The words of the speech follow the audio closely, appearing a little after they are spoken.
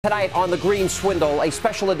Tonight on The Green Swindle, a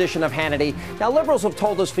special edition of Hannity. Now, liberals have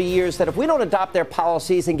told us for years that if we don't adopt their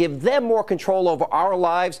policies and give them more control over our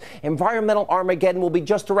lives, environmental Armageddon will be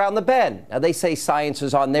just around the bend. Now, they say science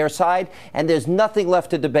is on their side, and there's nothing left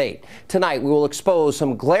to debate. Tonight, we will expose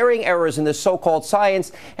some glaring errors in this so-called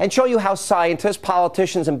science and show you how scientists,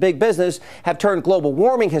 politicians, and big business have turned global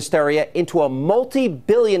warming hysteria into a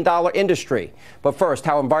multi-billion-dollar industry. But first,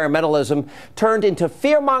 how environmentalism turned into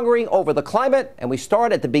fear-mongering over the climate, and we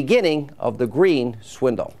start at the beginning of The Green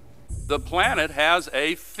Swindle. The planet has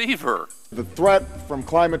a fever. The threat from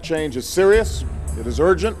climate change is serious, it is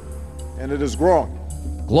urgent, and it is growing.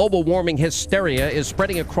 Global warming hysteria is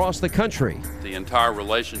spreading across the country. The entire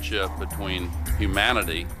relationship between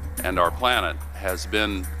humanity and our planet has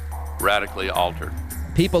been radically altered.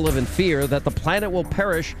 People live in fear that the planet will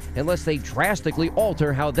perish unless they drastically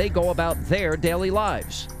alter how they go about their daily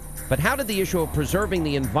lives. But how did the issue of preserving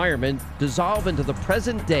the environment dissolve into the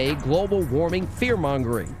present-day global warming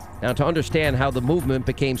fear-mongering? Now, to understand how the movement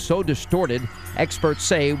became so distorted, experts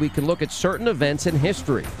say we can look at certain events in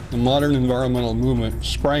history. The modern environmental movement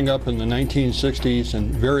sprang up in the 1960s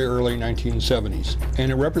and very early 1970s, and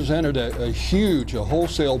it represented a huge,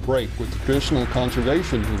 wholesale break with the traditional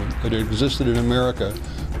conservation movement that existed in America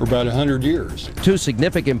for about 100 years. Two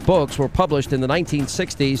significant books were published in the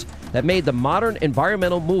 1960s that made the modern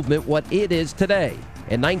environmental movement what it is today.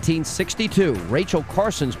 In 1962, Rachel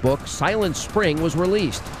Carson's book, Silent Spring, was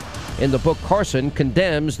released. In the book, Carson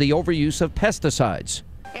condemns the overuse of pesticides.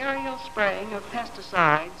 Aerial spraying of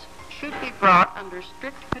pesticides should be brought under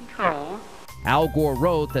strict control. Al Gore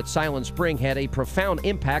wrote that Silent Spring had a profound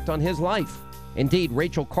impact on his life. Indeed,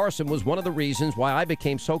 Rachel Carson was one of the reasons why I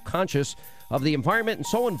became so conscious of the environment and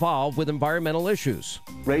so involved with environmental issues.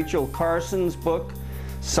 Rachel Carson's book,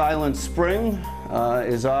 Silent Spring,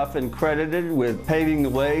 is often credited with paving the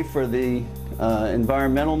way for the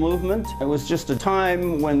environmental movement. It was just a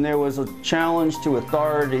time when there was a challenge to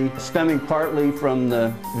authority stemming partly from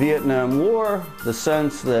the Vietnam War, the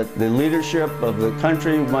sense that the leadership of the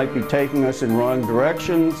country might be taking us in wrong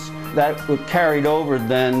directions. That carried over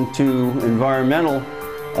then to environmental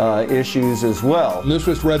issues as well. This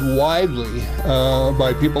was read widely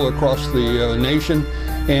by people across the nation,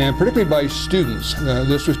 and particularly by students.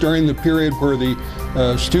 This was during the period where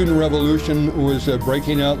the student revolution was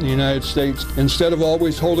breaking out in the United States. Instead of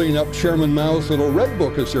always holding up Chairman Mao's little red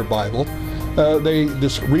book as their Bible, they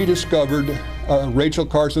rediscovered Rachel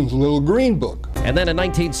Carson's little green book. And then in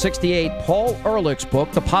 1968, Paul Ehrlich's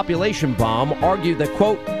book, The Population Bomb, argued that,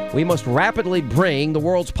 quote, we must rapidly bring the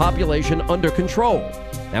world's population under control.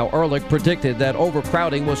 Now, Ehrlich predicted that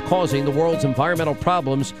overcrowding was causing the world's environmental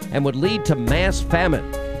problems and would lead to mass famine.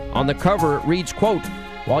 On the cover, it reads, quote,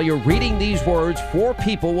 while you're reading these words, 4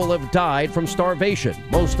 people will have died from starvation,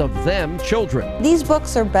 most of them children. These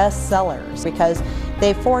books are bestsellers because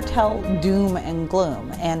they foretell doom and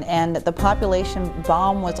gloom, and the population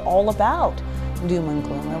bomb was all about doom and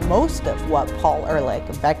gloom. And most of what Paul Ehrlich,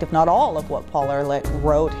 in fact, if not all of what Paul Ehrlich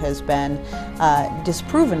wrote, has been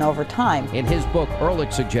disproven over time. In his book,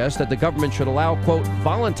 Ehrlich suggests that the government should allow, quote,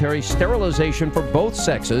 voluntary sterilization for both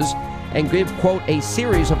sexes and give, quote, a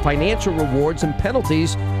series of financial rewards and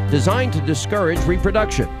penalties designed to discourage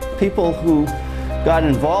reproduction. People who got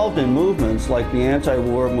involved in movements like the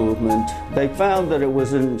anti-war movement, they found that it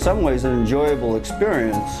was in some ways an enjoyable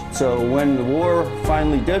experience. So when the war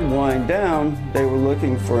finally did wind down, they were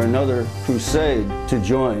looking for another crusade to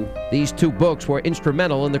join. These two books were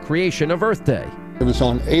instrumental in the creation of Earth Day. It was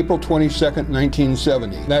on April 22nd,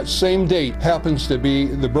 1970. That same date happens to be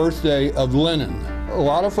the birthday of Lenin. A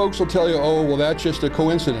lot of folks will tell you, oh, well, that's just a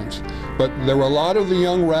coincidence. But there were a lot of the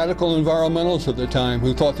young radical environmentalists at the time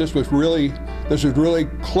who thought this was really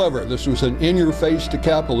clever. This was an in-your-face to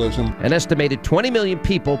capitalism. An estimated 20 million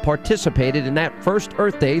people participated in that first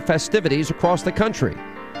Earth Day festivities across the country.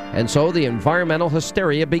 And so the environmental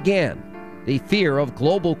hysteria began. The fear of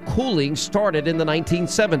global cooling started in the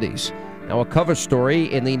 1970s. Now, a cover story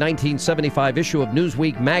in the 1975 issue of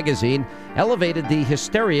Newsweek magazine elevated the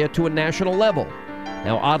hysteria to a national level.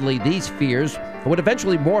 Now, oddly, these fears would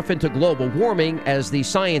eventually morph into global warming as the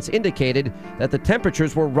science indicated that the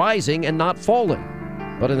temperatures were rising and not falling.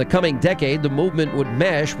 But in the coming decade, the movement would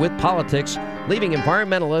mesh with politics, leaving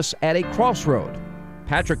environmentalists at a crossroad.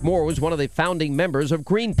 Patrick Moore was one of the founding members of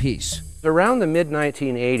Greenpeace. Around the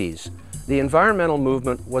mid-1980s, the environmental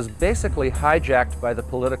movement was basically hijacked by the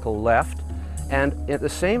political left, and at the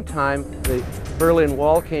same time, the Berlin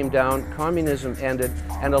Wall came down, communism ended,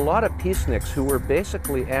 and a lot of peaceniks who were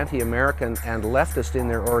basically anti-American and leftist in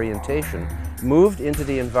their orientation moved into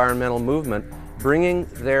the environmental movement, bringing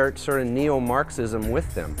their sort of neo-Marxism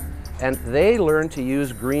with them. And they learned to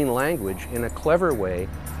use green language in a clever way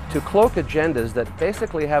to cloak agendas that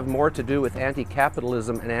basically have more to do with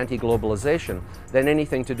anti-capitalism and anti-globalization than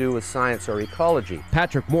anything to do with science or ecology.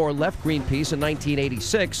 Patrick Moore left Greenpeace in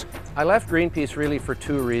 1986. I left Greenpeace really for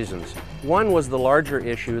two reasons. One was the larger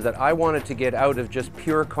issue that I wanted to get out of just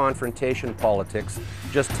pure confrontation politics,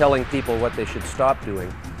 just telling people what they should stop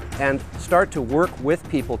doing, and start to work with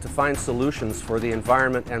people to find solutions for the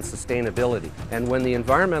environment and sustainability. And when the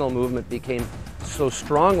environmental movement became so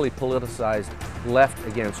strongly politicized, left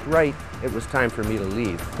against right, it was time for me to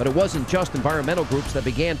leave. But it wasn't just environmental groups that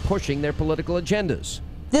began pushing their political agendas.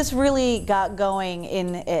 This really got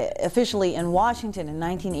going officially in Washington in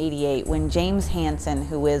 1988 when James Hansen,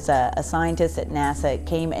 who is a scientist at NASA,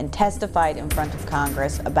 came and testified in front of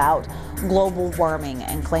Congress about global warming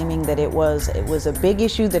and claiming that it was a big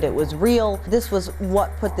issue, that it was real. This was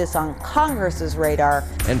what put this on Congress's radar.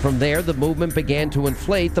 And from there, the movement began to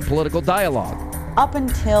inflate the political dialogue. Up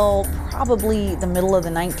until probably the middle of the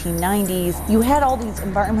 1990s, you had all these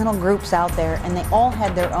environmental groups out there, and they all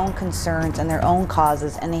had their own concerns and their own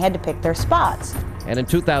causes, and they had to pick their spots. And in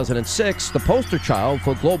 2006, the poster child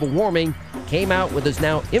for global warming came out with his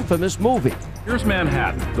now infamous movie. Here's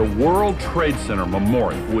Manhattan. The World Trade Center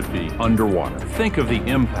Memorial would be underwater. Think of the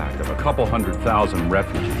impact of a couple 100,000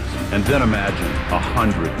 refugees, and then imagine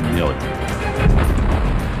 100 million.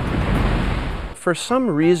 For some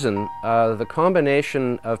reason, the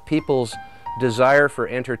combination of people's desire for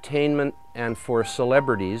entertainment and for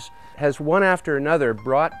celebrities has one after another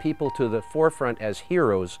brought people to the forefront as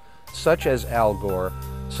heroes, such as Al Gore,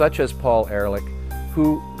 such as Paul Ehrlich,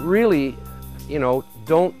 who really,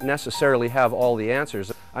 don't necessarily have all the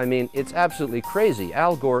answers. I mean, it's absolutely crazy.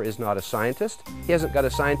 Al Gore is not a scientist. He hasn't got a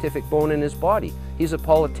scientific bone in his body. He's a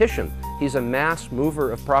politician. He's a mass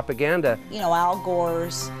mover of propaganda. Al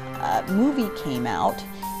Gore's movie came out,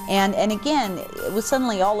 and again, it was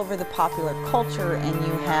suddenly all over the popular culture, and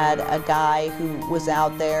you had a guy who was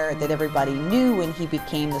out there that everybody knew, and he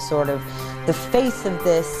became the face of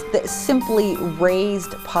this, that simply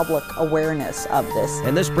raised public awareness of this.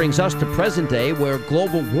 And this brings us to present day, where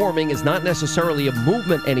global warming is not necessarily a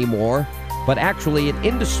movement anymore, but actually an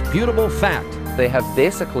indisputable fact. They have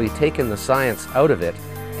basically taken the science out of it,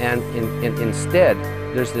 and instead,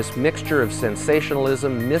 there's this mixture of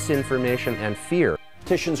sensationalism, misinformation, and fear.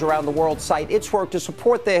 Politicians around the world cite its work to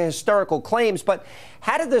support their hysterical claims, but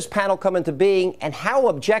how did this panel come into being, and how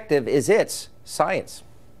objective is its science?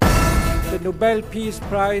 The Nobel Peace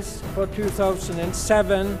Prize for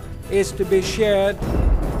 2007 is to be shared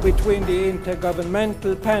between the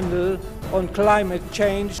Intergovernmental Panel on Climate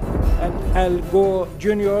Change and Al Gore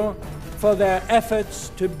Jr. for their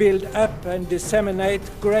efforts to build up and disseminate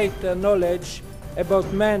greater knowledge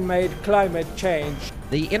about man-made climate change.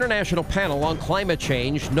 The International Panel on Climate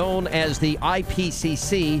Change, known as the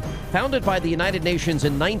IPCC, founded by the United Nations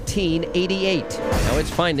in 1988. Now, its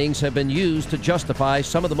findings have been used to justify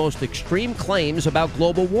some of the most extreme claims about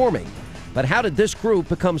global warming. But how did this group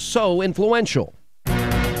become so influential?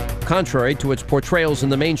 Contrary to its portrayals in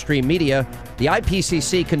the mainstream media, the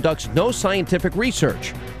IPCC conducts no scientific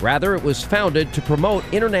research. Rather, it was founded to promote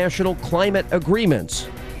international climate agreements.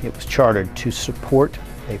 It was chartered to support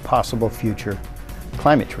a possible future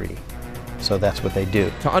climate treaty. So that's what they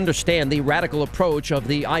do. To understand the radical approach of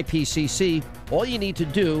the IPCC, all you need to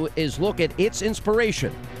do is look at its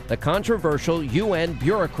inspiration, the controversial UN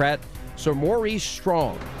bureaucrat Sir Maurice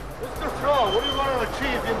Strong. Mr. Strong, what do you want to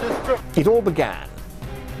achieve in this trip? It all began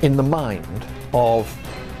in the mind of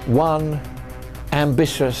one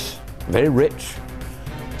ambitious, very rich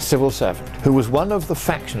civil servant who was one of the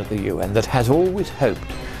faction of the UN that has always hoped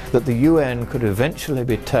that the UN could eventually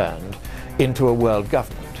be turned into a world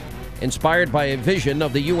government. Inspired by a vision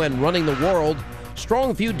of the UN running the world,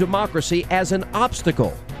 Strong viewed democracy as an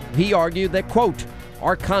obstacle. He argued that, quote,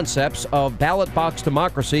 our concepts of ballot box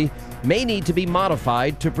democracy may need to be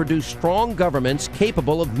modified to produce strong governments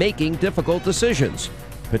capable of making difficult decisions,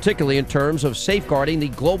 particularly in terms of safeguarding the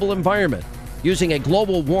global environment. Using a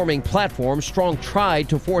global warming platform, Strong tried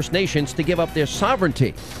to force nations to give up their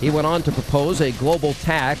sovereignty. He went on to propose a global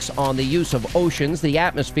tax on the use of oceans, the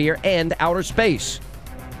atmosphere, and outer space.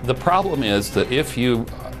 The problem is that if you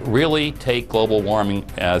really take global warming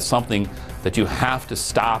as something that you have to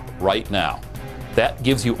stop right now, that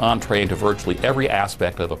gives you entree into virtually every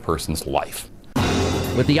aspect of a person's life.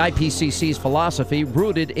 With the IPCC's philosophy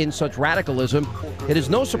rooted in such radicalism, it is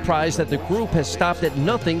no surprise that the group has stopped at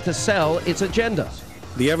nothing to sell its agenda.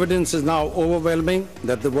 The evidence is now overwhelming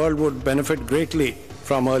that the world would benefit greatly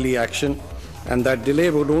from early action, and that delay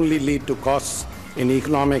would only lead to costs in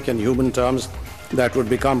economic and human terms, that would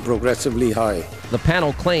become progressively high. The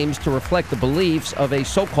panel claims to reflect the beliefs of a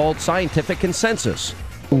so-called scientific consensus.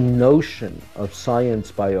 The notion of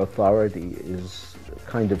science by authority is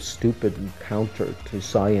kind of stupid and counter to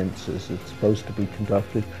science as it's supposed to be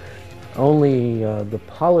conducted. Only the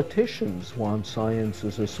politicians want science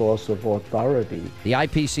as a source of authority. The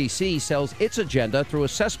IPCC sells its agenda through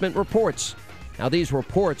assessment reports. Now, these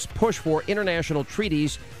reports push for international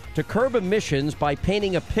treaties to curb emissions by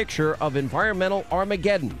painting a picture of environmental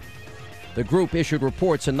Armageddon. The group issued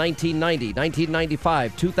reports in 1990,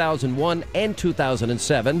 1995, 2001, and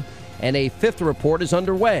 2007, and a fifth report is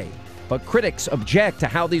underway. But critics object to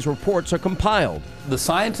how these reports are compiled. The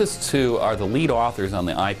scientists who are the lead authors on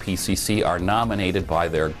the IPCC are nominated by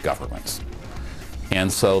their governments.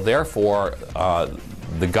 And so therefore,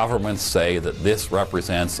 the governments say that this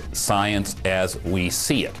represents science as we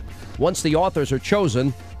see it. Once the authors are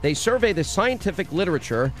chosen, they survey the scientific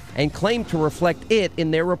literature and claim to reflect it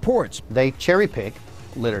in their reports. They cherry pick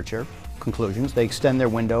literature conclusions. They extend their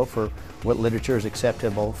window for what literature is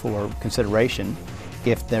acceptable for consideration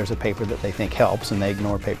if there's a paper that they think helps, and they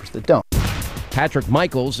ignore papers that don't. Patrick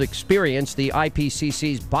Michaels experienced the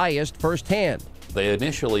IPCC's bias firsthand. They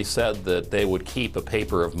initially said that they would keep a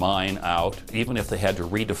paper of mine out, even if they had to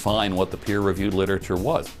redefine what the peer-reviewed literature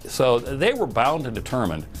was. So they were bound and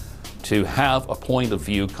determined to have a point of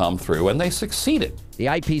view come through, and they succeeded. The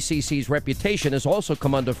IPCC's reputation has also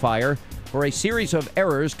come under fire for a series of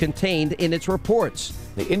errors contained in its reports.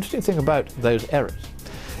 The interesting thing about those errors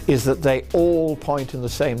is that they all point in the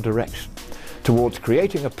same direction, towards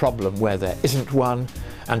creating a problem where there isn't one,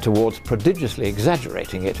 and towards prodigiously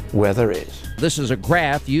exaggerating it where there is. This is a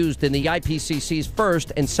graph used in the IPCC's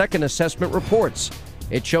first and second assessment reports.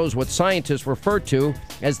 It shows what scientists refer to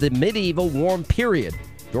as the medieval warm period,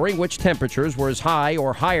 during which temperatures were as high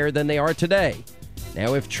or higher than they are today.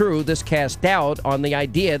 Now, if true, this casts doubt on the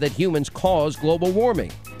idea that humans cause global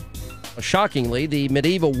warming. Shockingly, the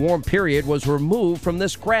medieval warm period was removed from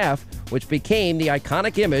this graph, which became the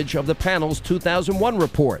iconic image of the panel's 2001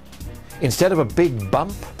 report. Instead of a big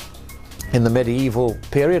bump in the medieval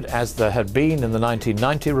period, as there had been in the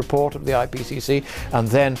 1990 report of the IPCC, and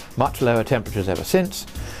then much lower temperatures ever since,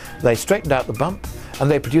 they straightened out the bump, and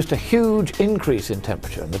they produced a huge increase in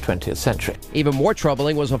temperature in the 20th century. Even more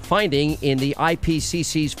troubling was a finding in the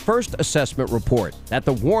IPCC's first assessment report, that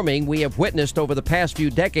the warming we have witnessed over the past few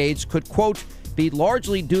decades could, quote, be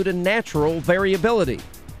largely due to natural variability.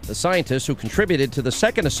 The scientists who contributed to the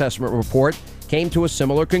second assessment report came to a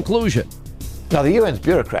similar conclusion. Now, the UN's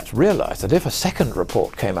bureaucrats realized that if a second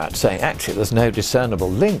report came out saying actually there's no discernible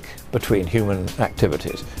link between human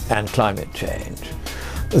activities and climate change,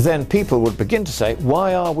 then people would begin to say,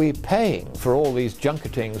 why are we paying for all these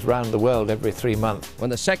junketings around the world every 3 months? When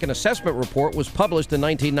the second assessment report was published in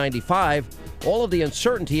 1995, all of the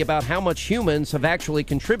uncertainty about how much humans have actually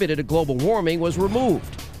contributed to global warming was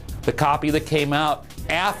removed. The copy that came out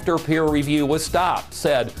after peer review was stopped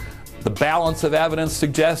said, the balance of evidence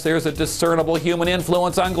suggests there's a discernible human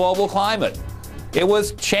influence on global climate. It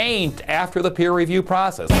was changed after the peer review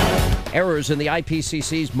process. Errors in the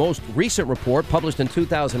IPCC's most recent report, published in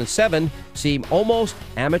 2007, seem almost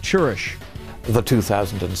amateurish. The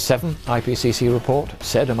 2007 IPCC report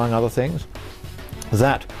said, among other things,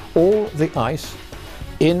 that all the ice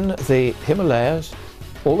in the Himalayas,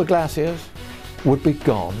 all the glaciers, would be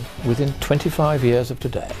gone within 25 years of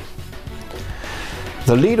today.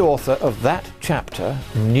 The lead author of that chapter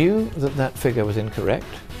knew that that figure was incorrect.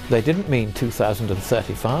 They didn't mean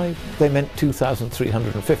 2035, they meant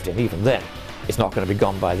 2350, and even then, it's not going to be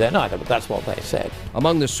gone by then either, but that's what they said.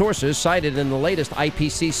 Among the sources cited in the latest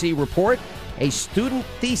IPCC report, a student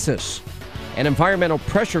thesis, an environmental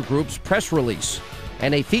pressure group's press release,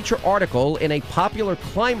 and a feature article in a popular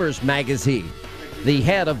climbers magazine. The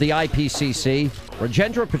head of the IPCC,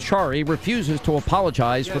 Rajendra Pachauri, refuses to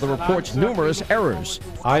apologize for the report's numerous errors.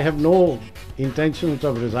 I have no intentions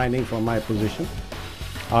of resigning from my position.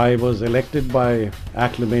 I was elected by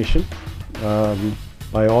acclamation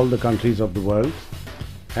by all the countries of the world,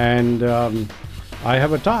 and I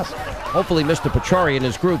have a task. Hopefully Mr. Pachauri and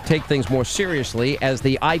his group take things more seriously as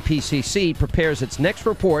the IPCC prepares its next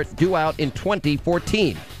report due out in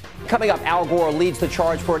 2014. Coming up, Al Gore leads the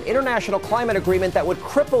charge for an international climate agreement that would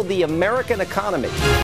cripple the American economy.